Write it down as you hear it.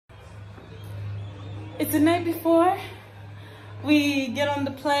It's the night before we get on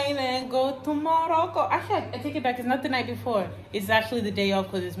the plane and go to Morocco. Actually, I take it back. It's not the night before. It's actually the day off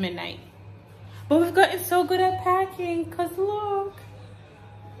because it's midnight. But we've gotten so good at packing because look.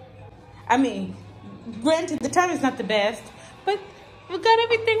 I mean, granted, the time is not the best, but we got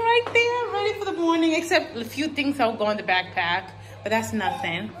everything right there, ready for the morning, except a few things I'll go in the backpack, but that's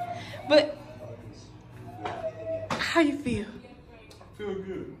nothing. But how you feel? I feel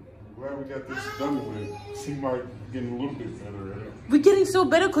good. I'm glad we got this done with. Seems like getting a little bit better. Right? We're getting so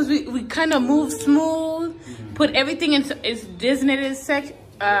better because we kind of move smooth, put everything in its designated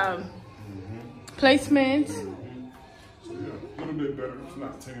placement. So yeah, a little bit better. It's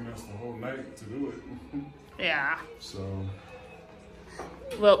not taking us the whole night to do it. Yeah. So.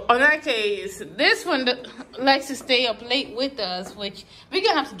 Well, on that case, this one likes to stay up late with us, which we're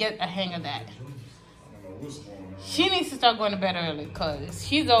gonna have to get a hang of that. I don't know what's going on. She needs to start going to bed early because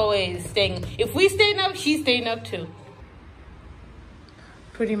she's always staying. If we staying up, she's staying up too.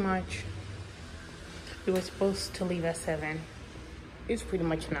 Pretty much. We were supposed to leave at 7. It's pretty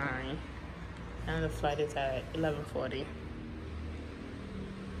much 9. And the flight is at 11:40.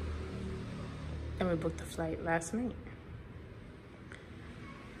 And we booked the flight last night.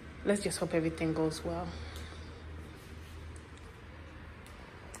 Let's just hope everything goes well.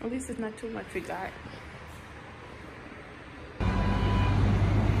 At least it's not too much we got.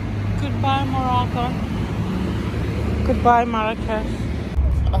 Goodbye, Morocco. Goodbye, Marrakech.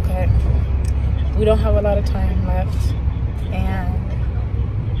 Okay, we don't have a lot of time left, and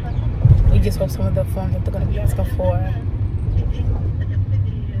we just hope some of the forms that they're going to be asking for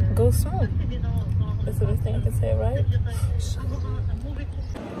go smooth. That's the best thing I can say, right?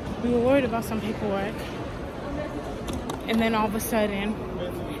 We were worried about some paperwork, and then all of a sudden,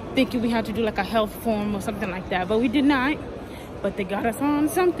 thinking we had to do like a health form or something like that, but we did not. But they got us on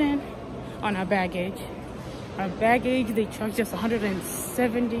something on our baggage. Our baggage, they charged us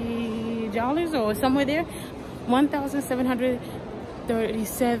 $170 or somewhere there,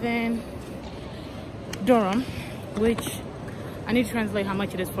 1,737 dirham, which I need to translate how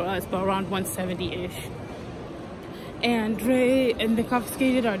much it is for us, but around 170-ish. And Dre, and they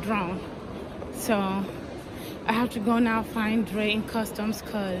confiscated our drone. So I have to go now find Dre in customs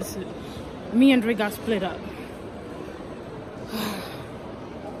because me and Dre got split up.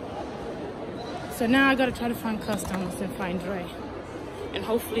 So now I gotta try to find customs and find Dre. And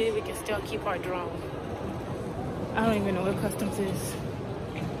hopefully we can still keep our drone. I don't even know where customs is.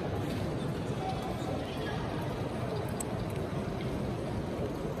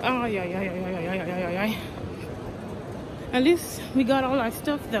 Oh, yeah. At least we got all our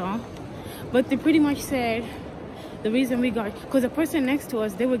stuff though. But they pretty much said the reason we got, because the person next to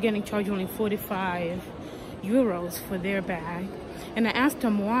us, they were getting charged only 45 euros for their bag. And I asked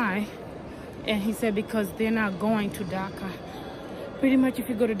him why. And he said because they're not going to Dakar. Pretty much if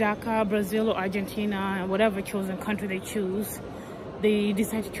you go to Dakar, Brazil or Argentina, and whatever chosen country they choose, they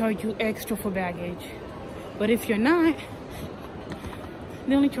decide to charge you extra for baggage. But if you're not,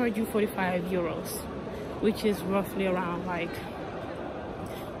 they only charge you 45 euros, which is roughly around like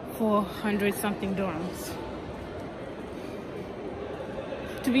 400 something dirhams.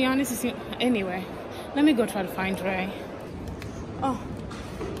 To be honest, anyway, let me go try to find Dre. Oh,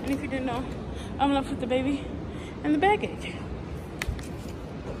 and if you didn't know, I'm left with the baby and the baggage.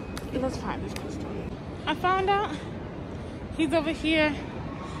 Let's find this customer. I found out he's over here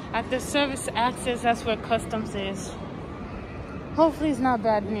at the service access. That's where customs is. Hopefully it's not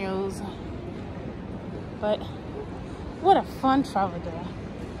bad news. But what a fun travel day.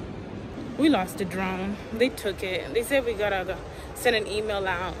 We lost the drone. They took it. They said we gotta send an email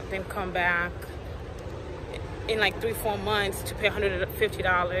out, then come back in like 3-4 months to pay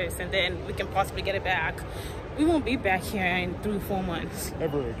 $150, and then we can possibly get it back. We won't be back here in 3-4 months.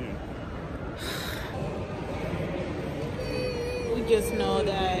 Ever again. We just know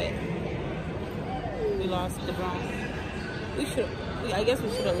that we lost the drone. I guess we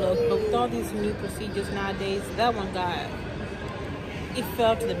should have looked, but with all these new procedures nowadays, that one it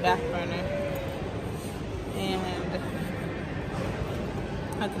fell to the back burner. And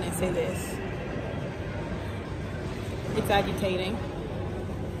how can I say this? It's agitating.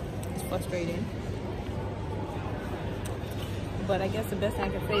 It's frustrating. But I guess the best thing I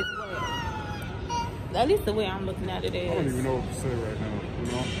can say is at least the way I'm looking at it is. I don't even know what to say right now,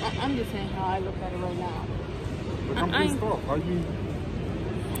 you know? I'm just saying how I look at it right now. Like, I'm pissed off.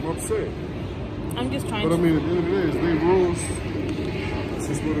 I'm upset. I'm just trying But I mean, at the end of the day, it's their rules. It's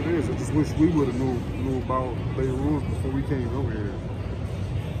just what it is. I just wish we would have knew about their rules before we came over here.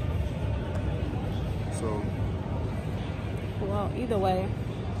 So. Well, either way,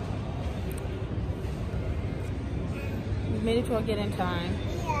 made it to our getting time.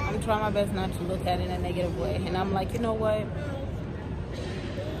 I'm trying my best not to look at it in a negative way. And I'm like, you know what?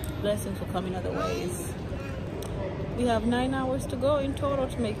 Blessings will come in other ways. We have 9 hours to go in total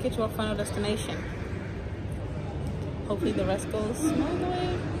to make it to our final destination. Hopefully the rest goes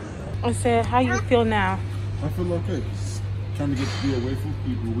smoothly. I said, how you feel now? I feel okay. Just trying to be away from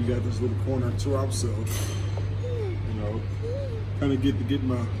people. We got this little corner to ourselves. You know, kind of get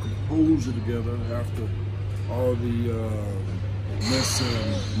my composure together after all the mess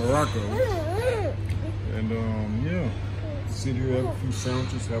in Morocco. And yeah, sit here, have a few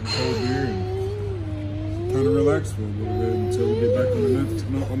sandwiches, have a cold beer, and kind of relax for a little bit until we get back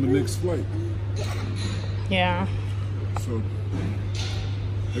on the next flight. Yeah. So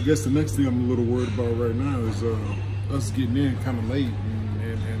I guess the next thing I'm a little worried about right now is us getting in kind of late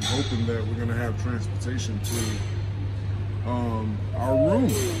and hoping that we're gonna have transportation to our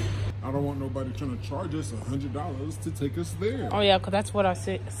room. I don't want nobody trying to charge us $100 to take us there. Oh yeah, because that's what our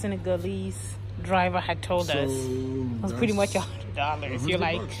Senegalese driver had told us. It was pretty much $100. You're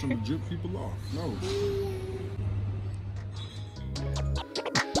like, trying to jip people off. No.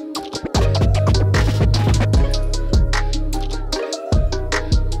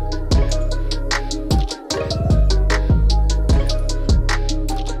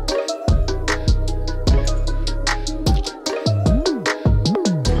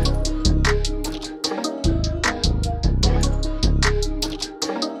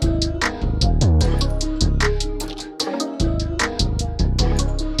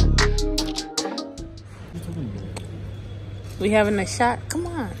 we having a shot? Come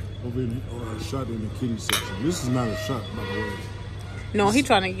on. Over in a shot in the kiddie section. This is not a shot, by the way. No, he's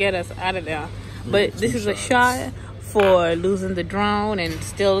trying to get us out of there. But this is a shot for losing the drone and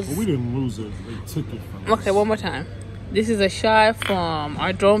still... Well, we didn't lose it. They took it from us. Okay, one more time. This is a shot from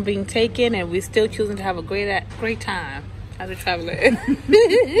our drone being taken, and we're still choosing to have a great time as a traveler.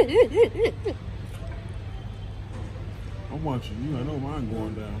 I'm watching you. I know mine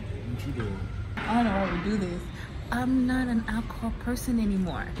going down. What you doing? I don't know why we do this. I'm not an alcohol person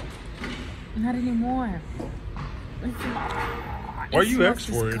anymore. Not anymore. Why you asked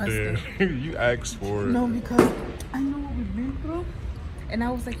for it then? You asked for it. No, because I know what we've been through. And I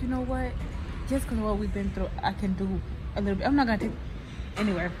was like, you know what? Just because of what we've been through, I can do a little bit. I'm not going to take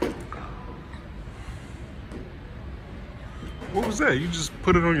anywhere. What was that? You just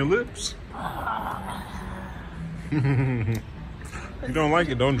put it on your lips? You don't like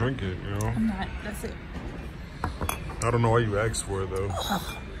it, don't drink it, you know? I'm not. That's it. I don't know why you asked for it, though.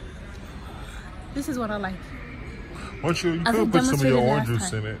 This is what I like. Why don't you could put some of your orange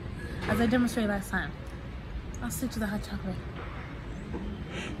juice in it. As I demonstrated last time. I'll stick to the hot chocolate.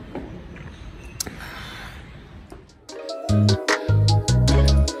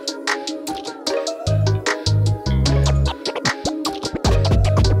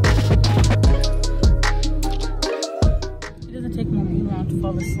 It doesn't take more than long to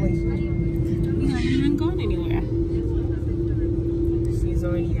fall asleep. We're not even going anywhere. She's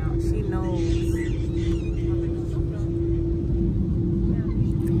already out. She knows.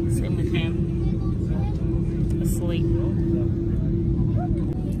 Same with him. Asleep.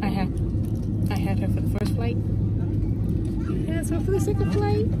 I had her for the first flight. Yes, her for the second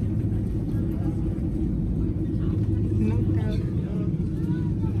flight. No doubt.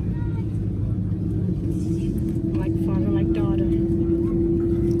 Like father, like daughter.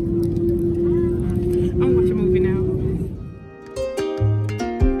 I'm watching a movie now.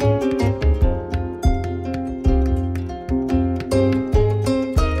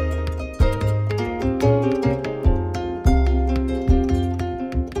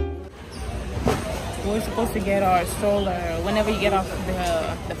 We're supposed to get our stroller whenever you get off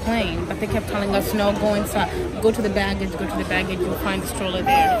the plane, but they kept telling us no, go inside, go to the baggage, you'll find the stroller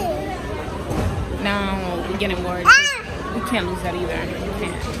there. Now we're getting worried. We can't lose that either. We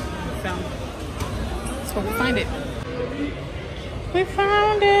can't. So we'll find it. We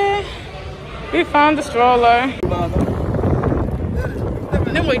found it. We found the stroller.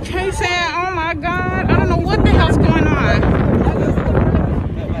 Then we're chasing. Oh my God. I don't know what the hell's going on.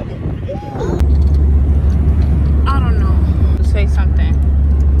 I don't know. To say something.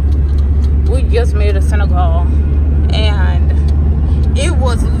 We just made it to Senegal. And it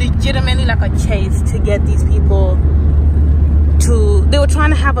was legitimately like a chase to get these people to... They were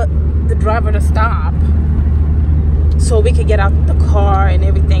trying to have the driver to stop so we could get out the car and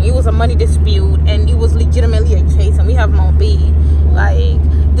everything. It was a money dispute and it was legitimately a chase, and we have Moby. Like,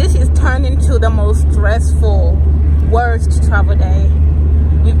 this is turned into the most stressful, worst travel day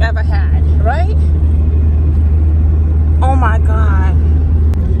we've ever had, right? Oh my God.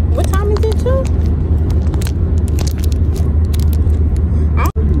 What time is it too?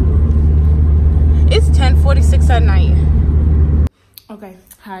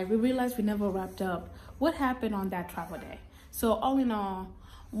 arrived, we realized we never wrapped up what happened on that travel day. So all in all,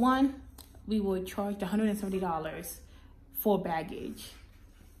 one, we were charged $170 for baggage.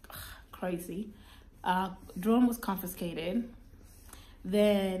 Ugh, crazy. Drone was confiscated.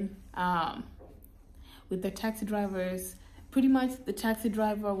 Then with the taxi drivers, pretty much the taxi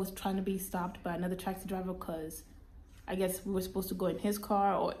driver was trying to be stopped by another taxi driver because I guess we were supposed to go in his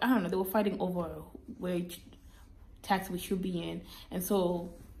car, or I don't know, they were fighting over which taxi we should be in. And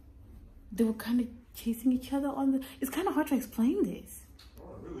so they were kind of chasing each other on the, it's kind of hard to explain this.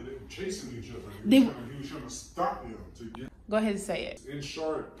 Oh, really? They were chasing each other. He was trying to stop him to get. Go ahead and say it. In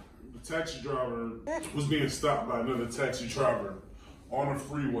short, the taxi driver was being stopped by another taxi driver on a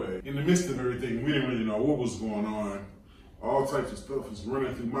freeway. In the midst of everything, we didn't really know what was going on. All types of stuff was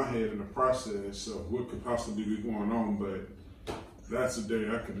running through my head in the process of what could possibly be going on, but that's a day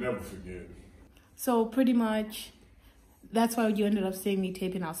I could never forget. So pretty much, that's why you ended up seeing me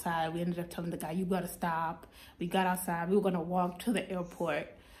taping outside. We ended up telling the guy, you gotta stop. We got outside, we were gonna walk to the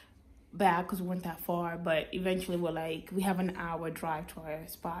airport back because we weren't that far, but eventually we're like, we have an hour drive to our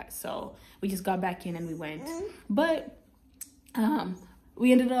spot. So we just got back in and we went. But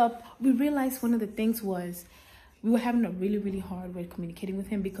we realized one of the things was, we were having a really, really hard way communicating with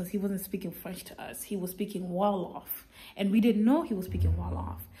him because he wasn't speaking French to us. He was speaking Wolof, and we didn't know he was speaking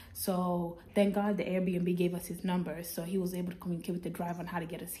Wolof. So thank God the Airbnb gave us his number, so he was able to communicate with the driver on how to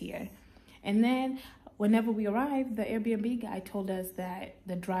get us here. And then whenever we arrived, the Airbnb guy told us that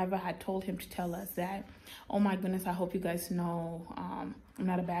the driver had told him to tell us that, oh my goodness, I hope you guys know I'm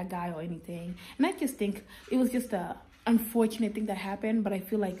not a bad guy or anything. And I just think it was just a unfortunate thing that happened, but I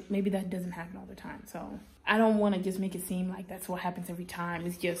feel like maybe that doesn't happen all the time. So I don't want to just make it seem like that's what happens every time.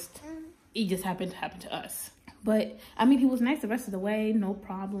 It just happened to happen to us. But I mean, he was nice the rest of the way, no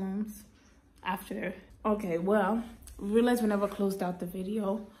problems after. Okay, well, we realized we never closed out the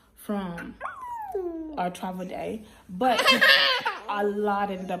video from our travel day, but a lot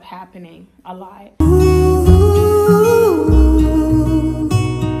ended up happening, a lot.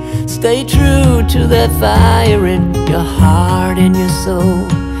 Stay true to that fire in your heart and your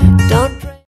soul.